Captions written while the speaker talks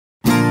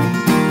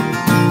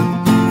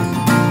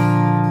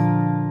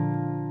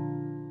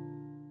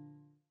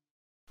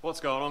What's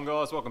going on,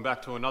 guys? Welcome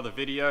back to another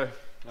video.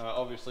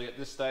 Obviously at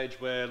this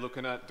stage we're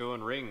looking at doing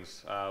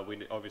rings.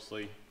 We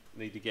obviously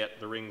need to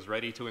get the rings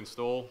ready to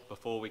install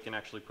before we can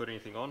actually put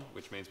anything on,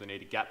 which means we need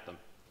to gap them.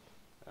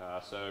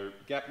 So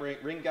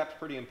ring gap's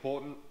pretty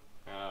important.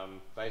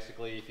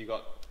 Basically if you've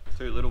got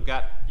too little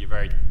gap, you're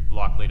very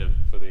likely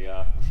for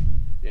the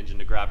engine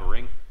to grab a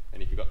ring,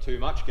 and if you've got too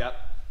much gap,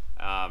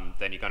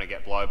 then you're going to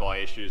get blow-by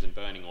issues and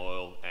burning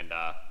oil and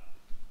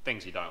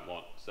things you don't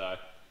want. So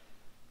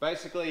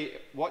basically,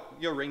 what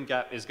your ring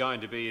gap is going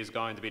to be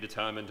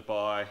determined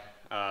by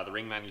the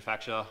ring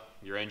manufacturer,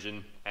 your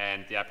engine,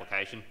 and the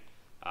application.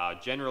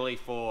 Generally,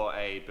 for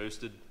a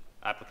boosted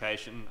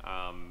application,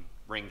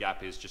 ring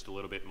gap is just a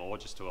little bit more,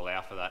 just to allow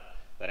for that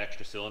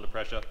extra cylinder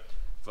pressure.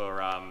 For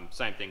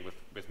same thing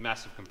with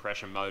massive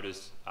compression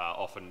motors,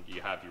 often you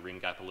have your ring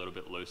gap a little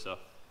bit looser.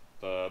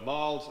 For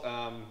mild,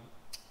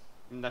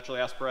 naturally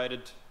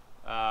aspirated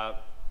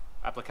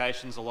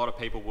applications, a lot of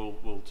people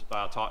will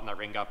tighten that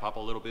ring gap up a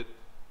little bit.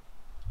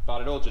 But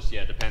it all just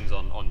depends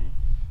on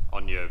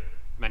your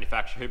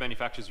manufacturer, who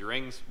manufactures your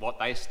rings, what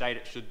they state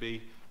it should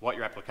be, what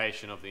your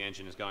application of the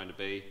engine is going to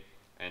be,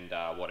 and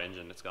what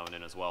engine it's going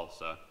in as well.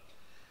 So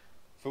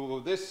for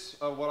this,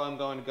 what I'm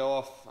going to go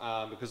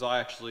off, because I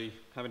actually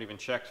haven't even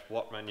checked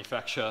what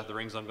manufacturer the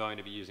rings I'm going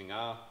to be using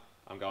are,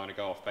 I'm going to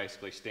go off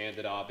basically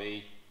standard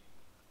RB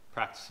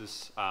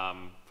practices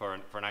for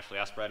an actually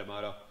aspirated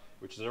motor,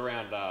 which is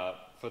around,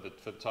 for the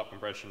top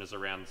compression is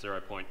around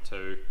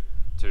 0.2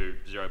 to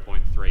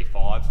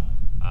 0.35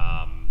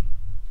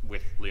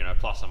 with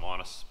plus or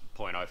minus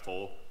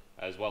 0.04,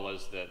 as well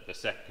as the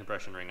second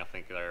compression ring. I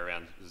think they're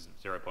around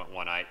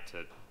 0.18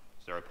 to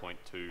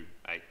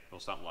 0.28 or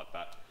something like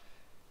that.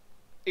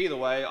 Either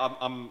way,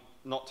 I'm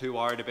not too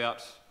worried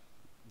about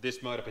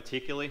this motor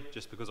particularly,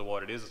 just because of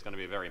what it is. It's going to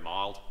be a very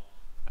mild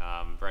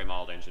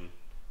engine.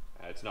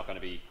 It's not going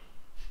to be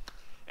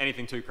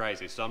anything too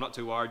crazy, so I'm not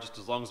too worried, just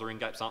as long as the ring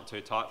gaps aren't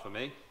too tight for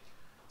me.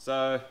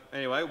 So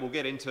anyway, we'll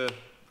get into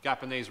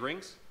gapping these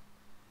rings,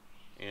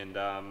 and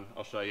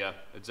I'll show you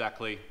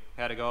exactly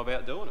how to go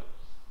about doing it.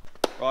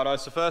 Righto,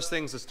 so first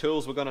things as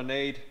tools we're going to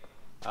need,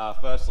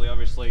 firstly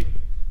obviously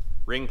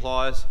ring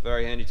pliers,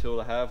 very handy tool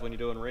to have when you're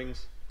doing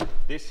rings.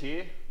 This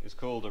here is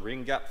called a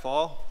ring gap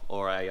file,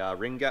 or a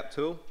ring gap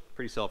tool.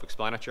 Pretty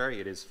self-explanatory.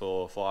 It is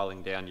for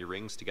filing down your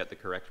rings to get the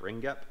correct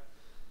ring gap.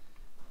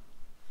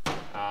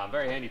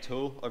 Very handy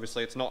tool.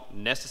 Obviously it's not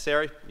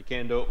necessary, you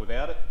can do it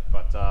without it,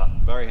 but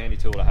very handy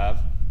tool to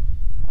have.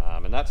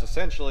 And that's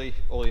essentially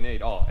all you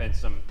need. Oh, and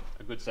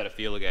a good set of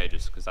feeler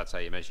gauges, because that's how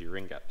you measure your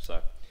ring gap. So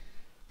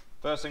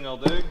first thing I'll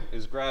do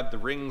is grab the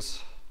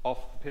rings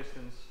off the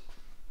pistons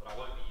that I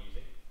won't be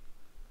using.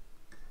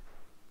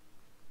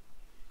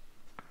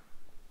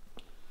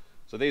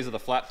 So these are the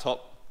flat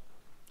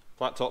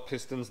top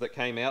pistons that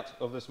came out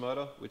of this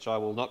motor, which I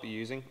will not be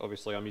using.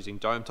 Obviously I'm using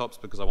dome tops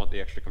because I want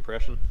the extra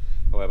compression.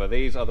 However,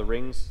 these are the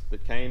rings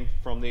that came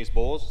from these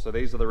bores, so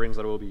these are the rings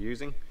that I will be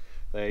using.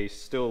 They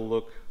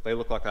look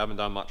like they haven't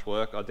done much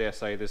work. I dare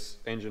say this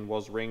engine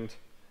was ringed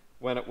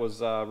when it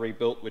was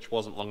rebuilt, which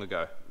wasn't long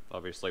ago.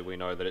 Obviously we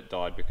know that it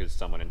died because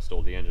someone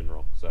installed the engine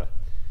wrong. So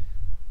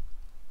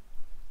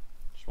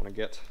just want to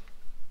get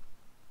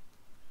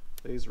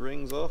these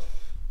rings off.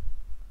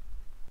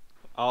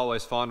 I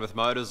always find with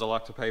motors I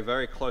like to pay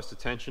very close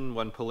attention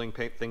when pulling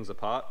things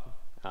apart.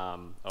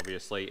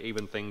 Obviously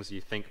even things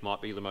you think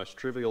might be the most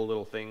trivial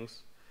little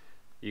things,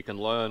 you can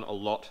learn a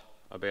lot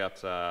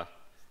about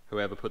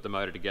whoever put the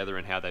motor together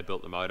and how they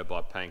built the motor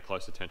by paying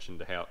close attention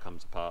to how it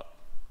comes apart.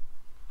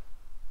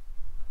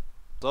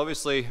 So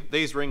obviously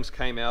these rings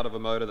came out of a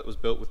motor that was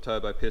built with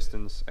turbo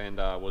pistons and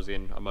was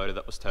in a motor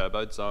that was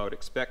turboed, so I would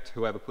expect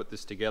whoever put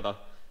this together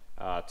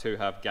to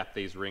have gapped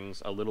these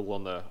rings a little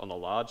on the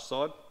large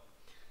side.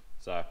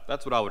 So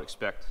that's what I would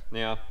expect.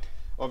 Now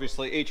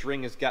obviously each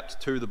ring is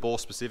gapped to the bore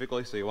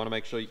specifically, so you want to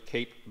make sure you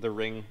keep the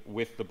ring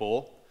with the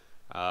bore.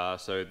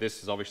 So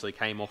this is obviously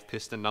came off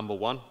piston number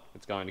 1.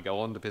 It's going to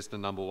go on to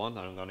piston number 1,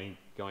 and I'm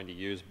going to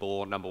use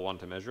bore number 1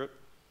 to measure it.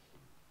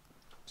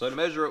 So to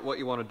measure it, what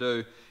you want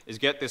to do is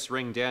get this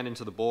ring down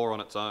into the bore on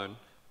its own,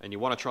 and you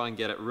want to try and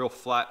get it real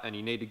flat, and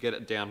you need to get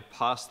it down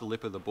past the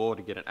lip of the bore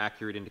to get an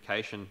accurate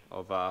indication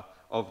of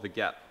the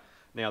gap.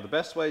 Now the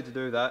best way to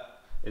do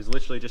that is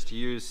literally just to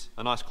use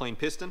a nice clean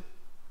piston.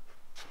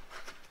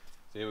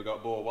 So here we've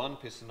got bore 1,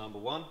 piston number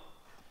 1.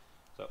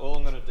 So all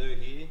I'm going to do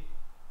here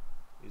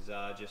is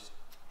just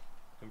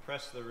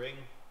compress the ring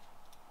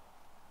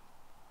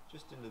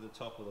just into the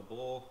top of the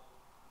bore.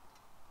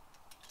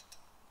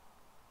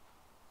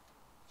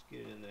 Just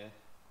get it in there,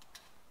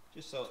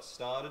 just so it's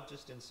started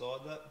just inside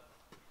that.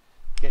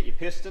 Get your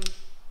piston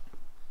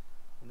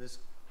and just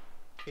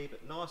keep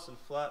it nice and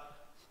flat,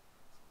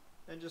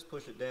 and just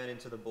push it down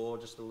into the bore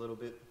just a little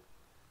bit.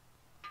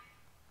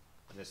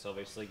 And this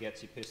obviously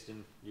gets your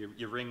piston,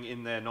 your ring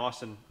in there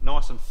nice and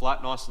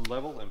flat, nice and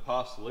level, and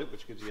past the lip,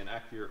 which gives you an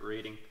accurate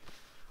reading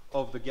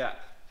of the gap.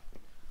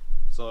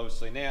 So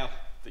obviously now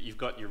that you've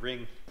got your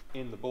ring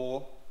in the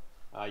bore,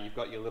 you've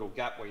got your little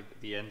gap where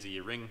the ends of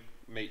your ring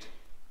meet.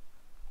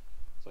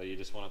 So you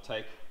just want to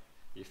take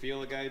your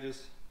feeler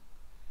gauges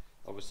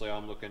Obviously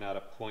I'm looking at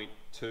a 0.2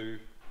 to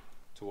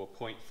a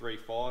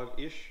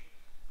 0.35-ish.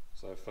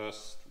 So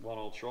first one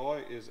I'll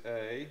try is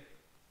a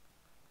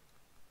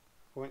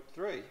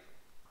 0.3.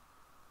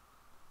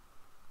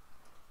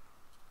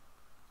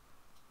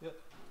 Yep.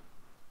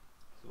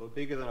 So we're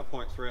bigger than a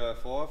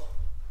 0.305,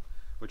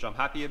 which I'm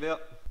happy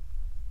about.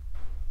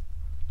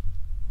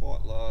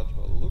 Quite large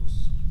by the looks.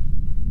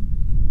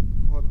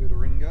 Quite a bit of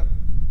ring gap.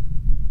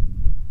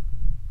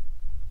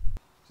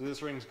 So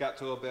this ring's got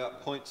to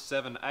about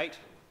 0.78,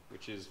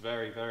 which is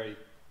very, very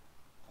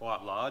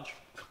quite large.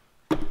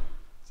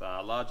 It's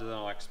larger than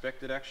I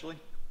expected actually.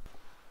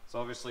 So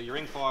obviously your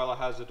ring filer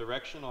has a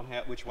direction on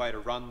which way to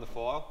run the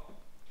file.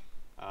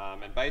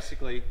 And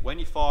basically when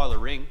you file a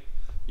ring,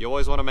 you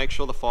always want to make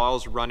sure the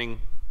file's running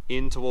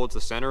in towards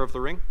the center of the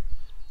ring.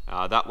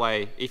 That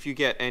way, if you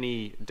get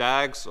any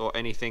dags or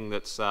anything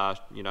that's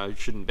you know,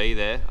 shouldn't be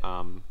there,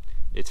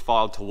 it's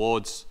filed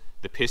towards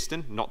the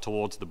piston, not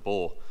towards the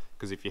bore.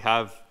 Because if you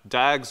have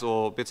dags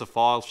or bits of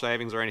file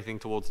shavings or anything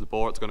towards the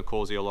bore, it's going to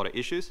cause you a lot of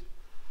issues.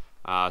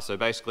 So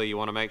basically, you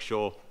want to make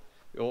sure.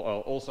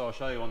 Also, I'll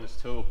show you on this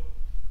tool.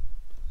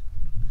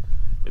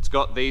 It's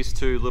got these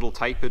two little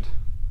taper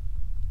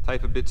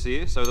bits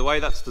here. So the way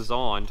that's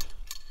designed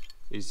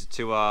is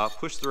to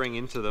push the ring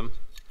into them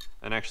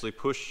and actually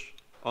push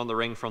on the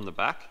ring from the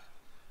back.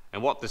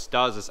 And what this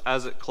does is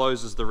as it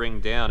closes the ring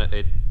down,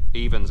 it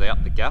evens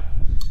out the gap.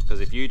 Because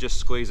if you just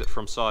squeeze it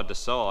from side to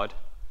side,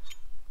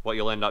 what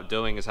you'll end up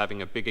doing is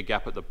having a bigger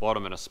gap at the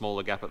bottom and a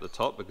smaller gap at the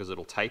top because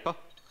it'll taper.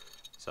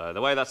 So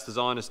the way that's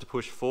designed is to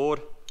push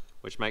forward,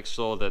 which makes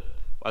sure that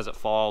as it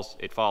files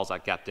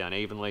that gap down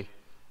evenly.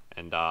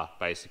 And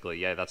basically,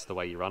 yeah, that's the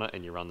way you run it,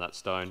 and you run that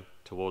stone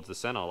towards the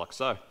center like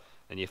so.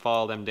 And you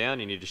file them down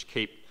and you just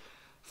keep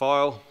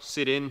file,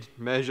 sit in,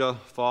 measure,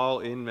 file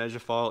in,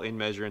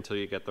 measure until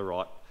you get the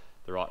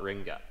right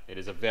ring gap. It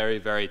is a very,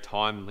 very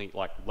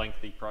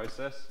lengthy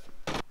process.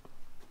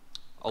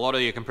 A lot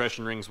of your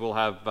compression rings will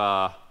have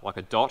like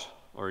a dot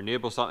or a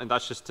nib or something.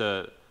 That's just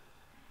to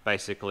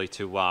basically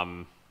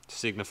to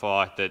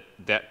signify that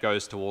that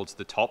goes towards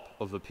the top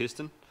of the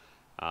piston.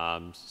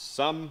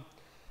 Some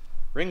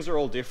rings are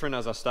all different,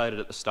 as I stated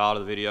at the start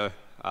of the video.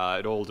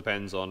 It all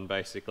depends on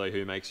basically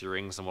who makes your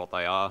rings and what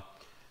they are.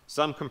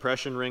 Some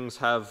compression rings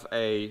have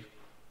a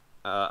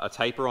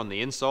taper on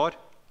the inside.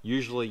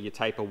 Usually your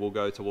taper will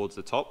go towards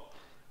the top.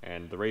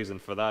 And the reason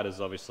for that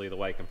is obviously the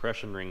way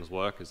compression rings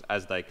work is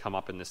as they come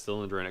up in the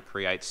cylinder and it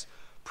creates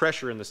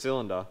pressure in the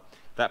cylinder,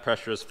 that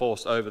pressure is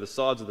forced over the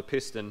sides of the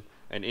piston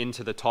and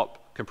into the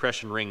top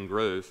compression ring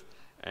groove.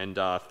 And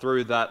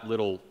through that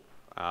little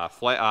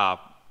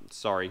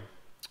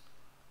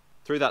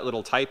through that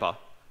little taper,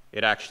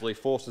 it actually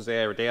forces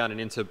air down and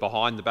into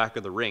behind the back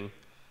of the ring,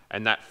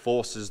 and that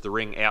forces the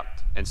ring out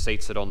and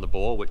seats it on the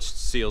bore, which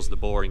seals the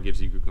bore and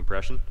gives you good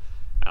compression.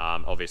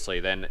 Obviously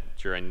then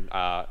during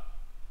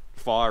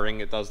firing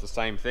it does the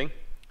same thing.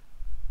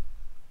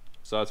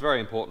 So it's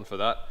very important for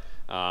that.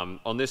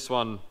 On this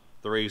one,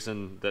 the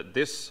reason that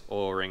this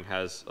oil ring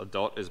has a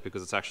dot is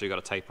because it's actually got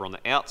a taper on the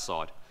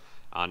outside.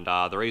 And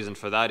the reason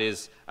for that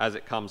is as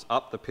it comes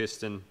up the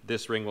piston,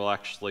 this ring will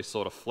actually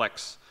sort of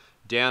flex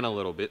down a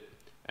little bit,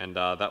 and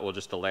that will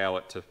just allow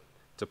it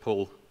to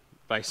pull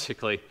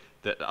basically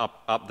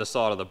up the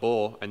side of the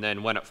bore, and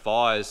then when it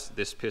fires,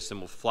 this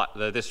piston will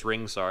this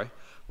ring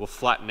will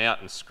flatten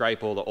out and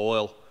scrape all the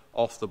oil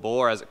off the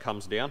bore as it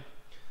comes down.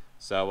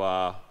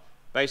 So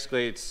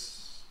basically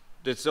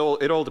it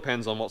all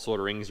depends on what sort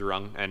of rings you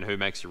run and who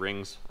makes your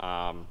rings.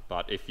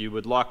 But if you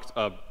would like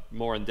a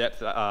more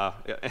in-depth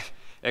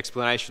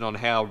explanation on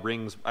how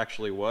rings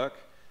actually work,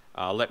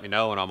 let me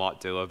know and I might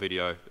do a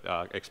video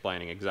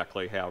explaining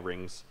exactly how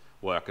rings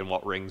work and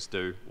what rings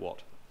do what.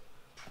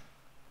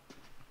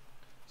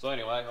 So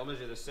anyway, I'll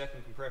measure the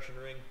second compression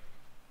ring.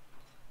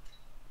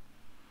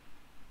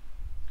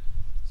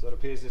 So it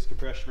appears this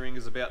compression ring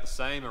is about the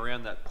same,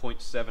 around that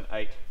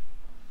 0.78,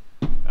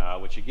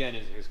 which again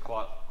is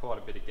quite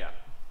a bit of gap.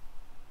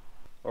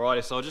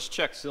 Alrighty, so I'll just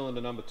check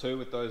cylinder number 2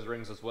 with those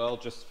rings as well,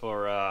 just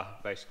for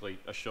basically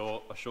a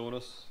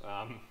sureness.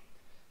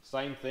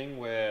 Same thing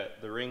where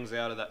the rings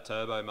out of that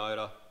turbo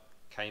motor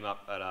came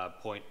up at a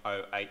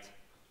 0.08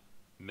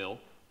 mil,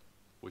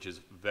 which is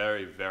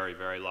very, very,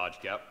 very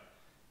large gap.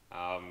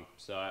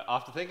 So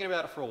after thinking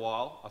about it for a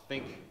while, I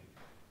think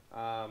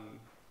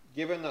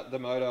given that the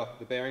motor,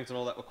 the bearings and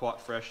all that were quite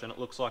fresh, and it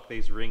looks like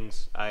these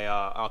rings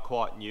are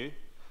quite new,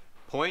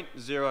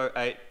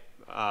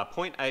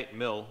 0.8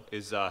 mil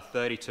is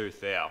 32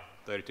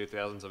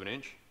 thousandths of an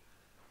inch.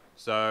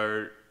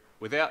 So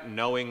without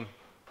knowing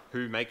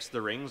who makes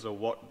the rings or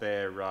what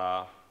their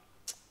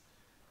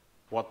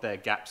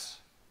gaps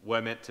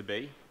were meant to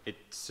be, it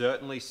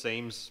certainly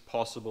seems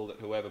possible that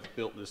whoever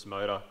built this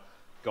motor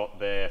got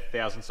their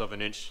thousandths of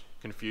an inch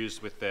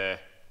confused with their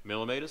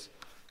millimeters,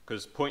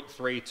 because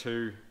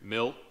 0.32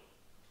 mil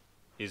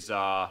is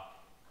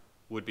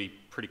would be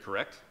pretty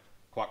correct,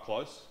 quite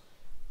close,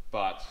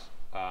 but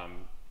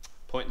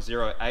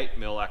 0.08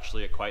 mil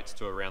actually equates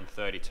to around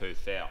 32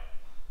 thou.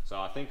 So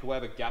I think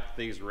whoever gapped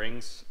these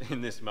rings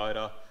in this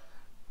motor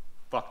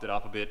fucked it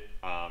up a bit,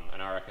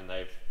 and I reckon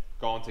they've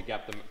gone to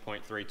gap them at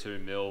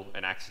 0.32 mil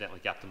and accidentally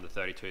gapped them to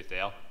 32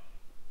 thou.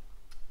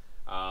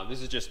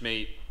 This is just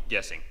me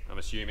guessing, I'm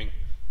assuming.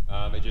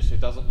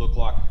 It doesn't look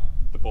like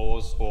the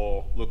bores,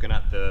 or looking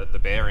at the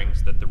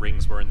bearings, that the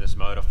rings were in this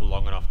motor for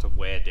long enough to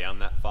wear down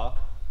that far.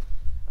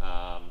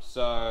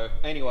 So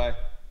anyway,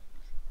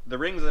 the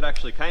rings that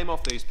actually came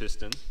off these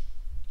pistons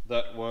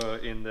that were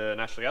in the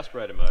naturally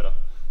aspirated motor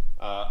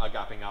are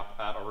gapping up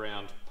at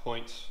around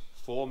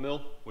 0.4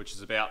 mil, which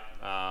is about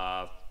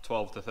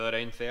 12 to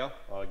 13 thou.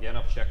 Again,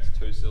 I've checked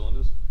 2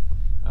 cylinders.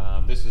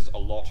 This is a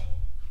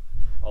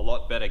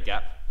lot better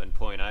gap than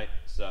 0.8.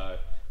 So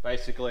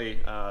basically,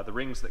 the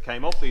rings that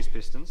came off these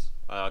pistons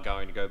are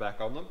going to go back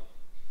on them.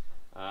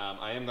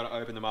 I am going to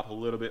open them up a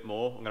little bit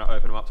more. I'm going to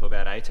open them up to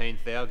about 18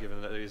 thou,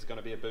 given that it is going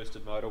to be a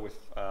boosted motor with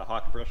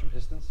high compression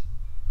pistons.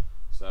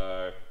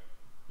 So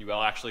you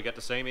will actually get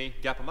to see me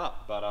gap them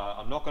up, but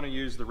I'm not going to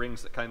use the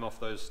rings that came off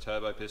those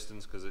turbo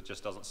pistons because it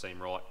just doesn't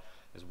seem right.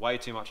 There's way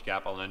too much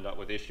gap. I'll end up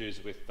with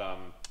issues with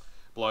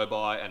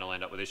blow-by, and I'll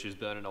end up with issues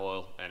burning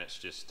oil, and it's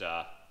just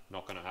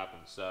not going to happen.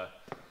 So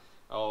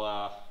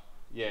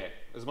yeah,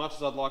 as much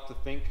as I'd like to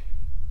think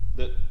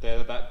that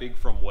they're that big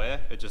from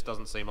wear, it just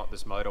doesn't seem like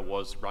this motor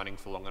was running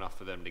for long enough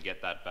for them to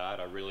get that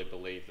bad. I really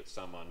believe that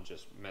someone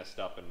just messed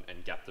up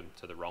and gapped them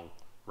to the wrong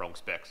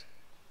specs.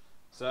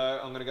 So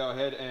I'm going to go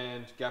ahead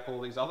and gap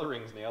all these other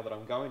rings now that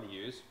I'm going to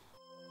use.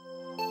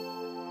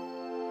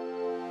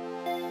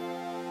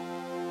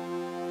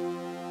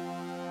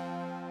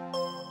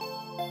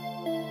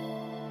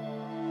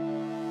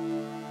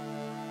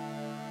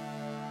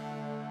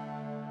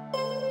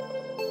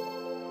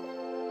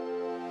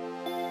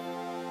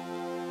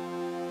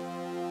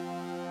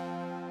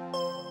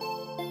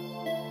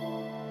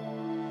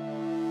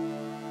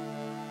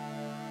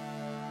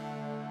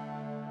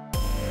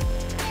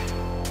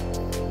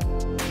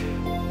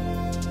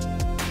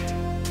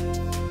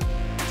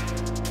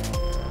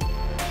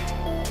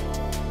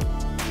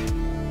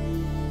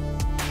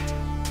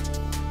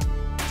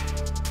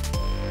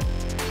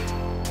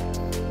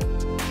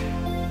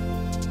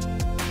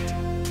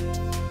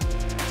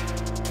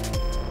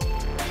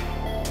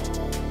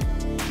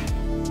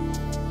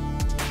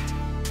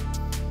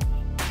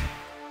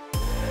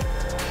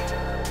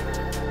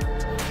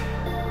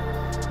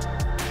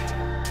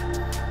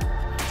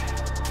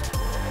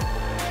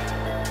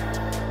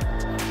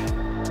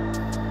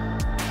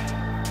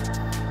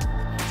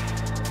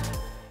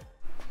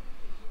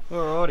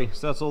 Alrighty,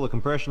 so that's all the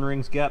compression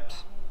rings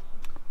gapped.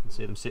 You can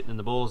see them sitting in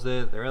the balls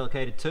there. They're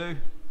allocated to.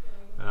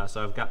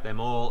 So I've gapped them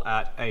all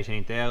at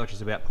 18 thou, which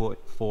is about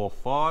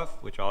 0.45,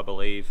 which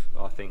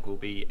I think will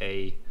be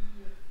a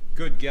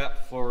good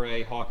gap for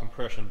a high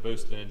compression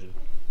boosted engine.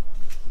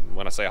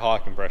 When I say high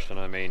compression,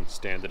 I mean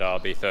standard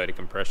RB30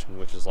 compression,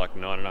 which is like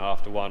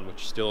 9.5 to 1,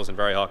 which still isn't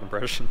very high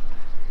compression.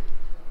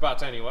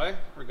 But anyway,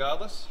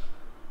 regardless.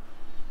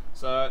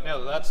 So now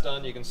that that's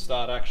done, you can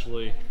start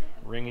actually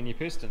ringing your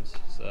pistons.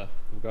 So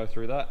we'll go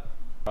through that.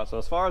 Right, so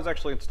as far as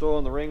actually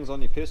installing the rings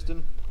on your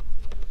piston,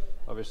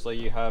 obviously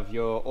you have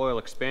your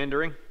oil expander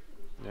ring.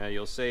 Now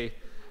you'll see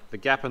the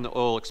gap in the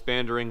oil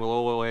expander ring will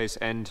always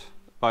end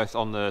both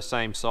on the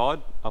same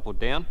side, up or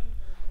down.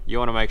 You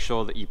want to make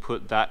sure that you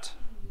put that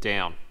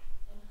down.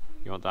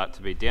 You want that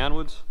to be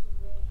downwards.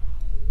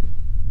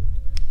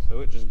 So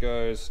it just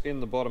goes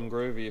in the bottom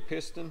groove of your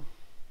piston.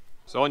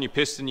 So on your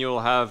piston you'll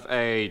have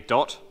a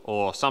dot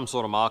or some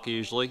sort of marker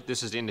usually.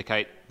 This is to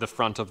indicate the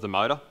front of the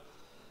motor.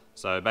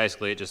 So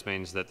basically it just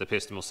means that the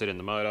piston will sit in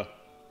the motor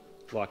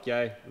like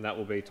yay, and that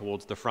will be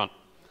towards the front.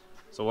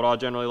 So what I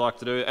generally like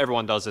to do,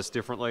 everyone does this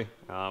differently,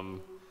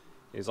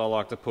 is I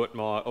like to put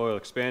my oil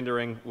expander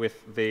ring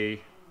with the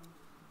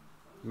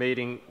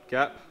meeting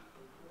gap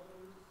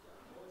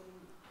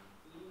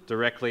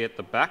directly at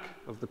the back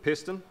of the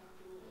piston.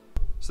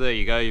 So there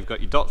you go, you've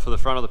got your dot for the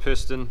front of the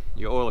piston,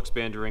 your oil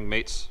expander ring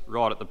meets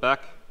right at the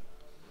back.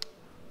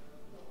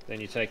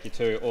 Then you take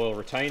your 2 oil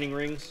retaining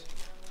rings.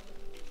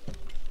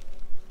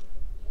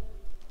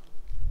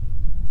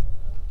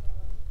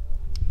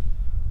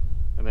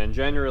 And then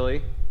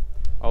generally,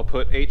 I'll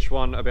put each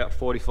one about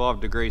 45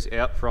 degrees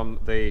out from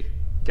the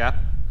gap.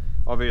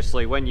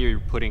 Obviously, when you're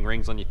putting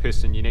rings on your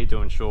piston, you need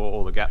to ensure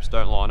all the gaps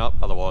don't line up,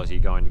 otherwise you're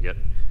going to get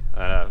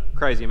a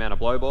crazy amount of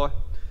blow-by.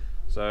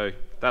 So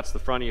that's the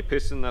front of your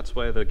piston, that's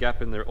where the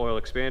gap in the oil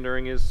expander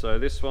ring is. So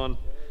this one,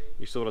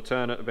 you sort of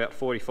turn it about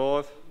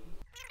 45.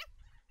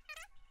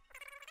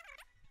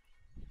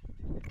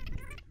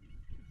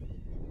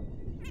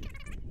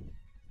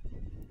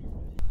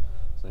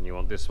 So then you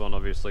want this one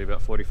obviously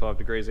about 45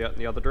 degrees out in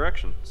the other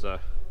direction. So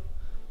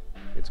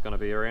it's going to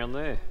be around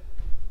there.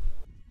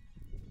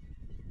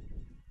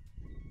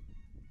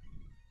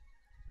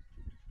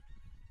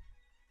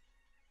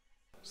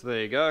 So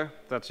there you go,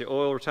 that's your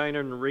oil retainer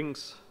and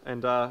rings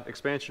and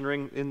expansion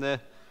ring in there.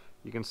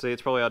 You can see,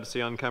 it's probably hard to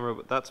see on camera,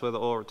 but that's where the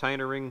oil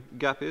retainer ring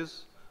gap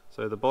is.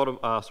 So the bottom,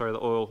 the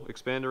oil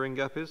expander ring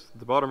gap is.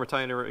 The bottom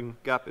retainer ring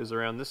gap is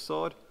around this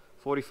side,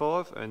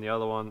 45, and the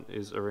other one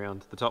is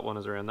around, the top one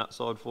is around that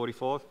side,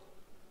 45.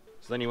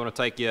 So then you want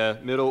to take your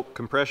middle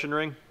compression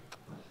ring.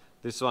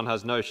 This one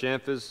has no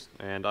chamfers,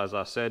 and as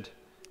I said,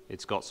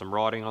 it's got some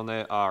writing on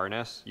there, R and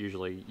S.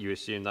 Usually you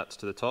assume that's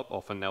to the top.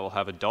 Often they will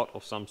have a dot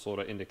or some sort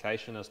of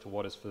indication as to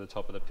what is for the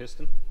top of the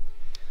piston.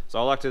 So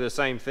I like to do the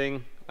same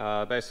thing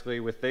basically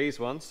with these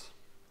ones.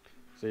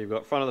 So you've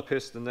got front of the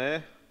piston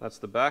there, that's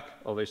the back.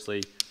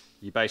 Obviously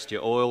you based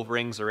your oil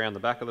rings around the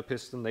back of the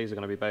piston. These are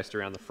going to be based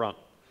around the front.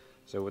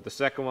 So with the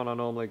second one I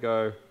normally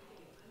go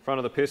front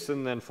of the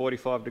piston, then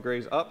 45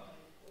 degrees up.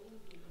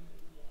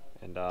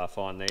 And I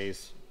find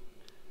these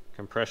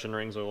compression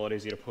rings are a lot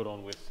easier to put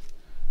on with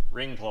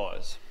ring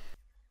pliers.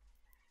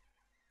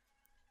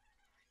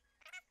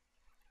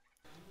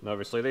 And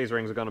obviously these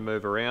rings are going to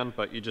move around,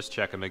 but you just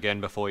check them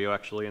again before you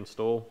actually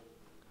install.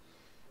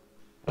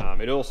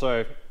 It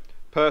also,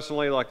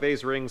 personally, like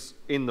these rings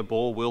in the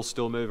bore will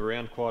still move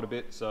around quite a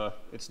bit, so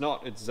it's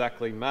not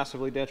exactly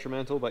massively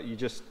detrimental, but you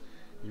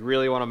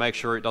really want to make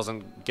sure it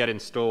doesn't get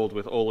installed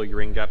with all of your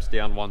ring gaps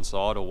down one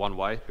side or one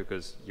way,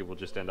 because you will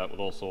just end up with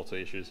all sorts of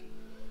issues.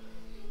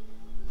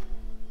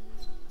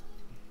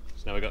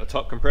 So now we've got the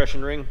top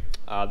compression ring.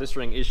 This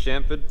ring is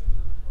chamfered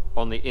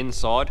on the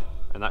inside,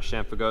 and that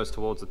chamfer goes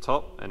towards the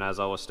top. And as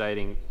I was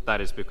stating,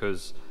 that is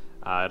because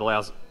it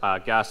allows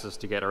gases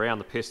to get around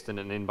the piston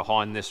and in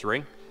behind this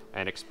ring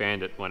and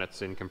expand it when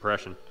it's in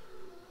compression.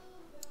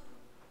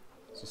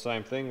 It's the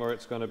same thing where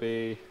it's going to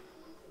be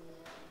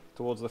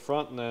towards the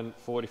front and then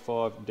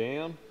 45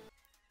 down.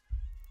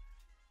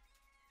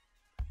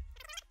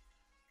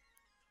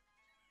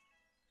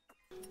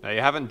 Now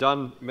you haven't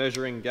done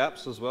measuring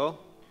gaps as well.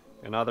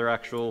 Another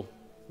actual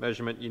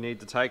measurement you need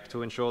to take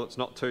to ensure it's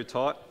not too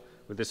tight.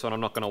 With this one I'm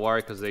not going to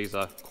worry because these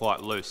are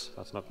quite loose.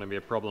 That's not going to be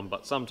a problem,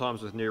 but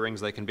sometimes with new rings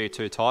they can be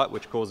too tight,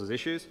 which causes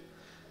issues.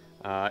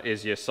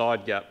 Is your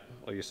side gap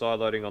or your side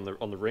loading on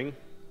the ring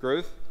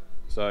groove.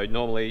 So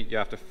normally you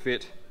have to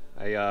fit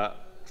a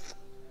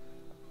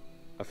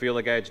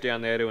feeler gauge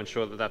down there to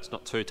ensure that that's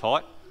not too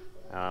tight.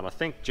 I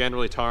think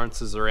generally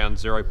tolerances are around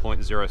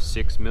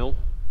 0.06 mil,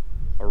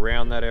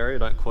 around that area.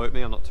 Don't quote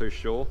me, I'm not too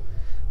sure.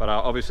 But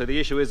obviously the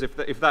issue is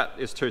if that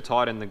is too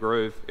tight in the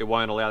groove, it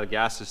won't allow the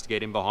gases to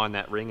get in behind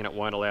that ring and it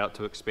won't allow it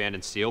to expand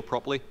and seal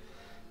properly,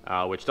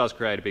 which does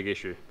create a big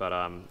issue. But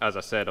as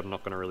I said, I'm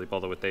not going to really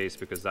bother with these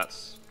because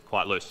that's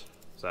quite loose.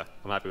 So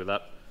I'm happy with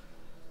that.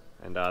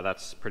 And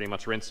that's pretty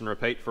much rinse and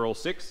repeat for all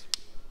 6.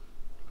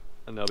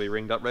 And they'll be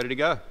ringed up, ready to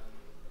go.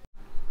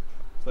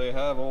 So you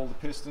have all the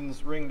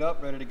pistons ringed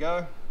up, ready to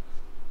go.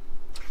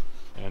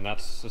 And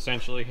that's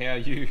essentially how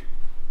you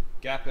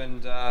gap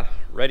and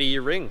ready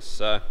your rings.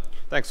 So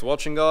thanks for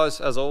watching, guys.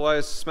 As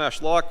always,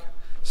 smash like,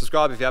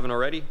 subscribe if you haven't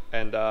already,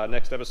 and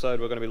next episode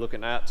we're going to be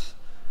looking at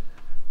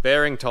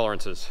bearing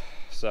tolerances.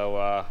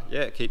 So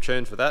yeah, keep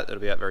tuned for that.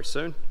 It'll be out very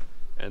soon,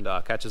 and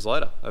catch us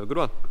later. Have a good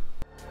one.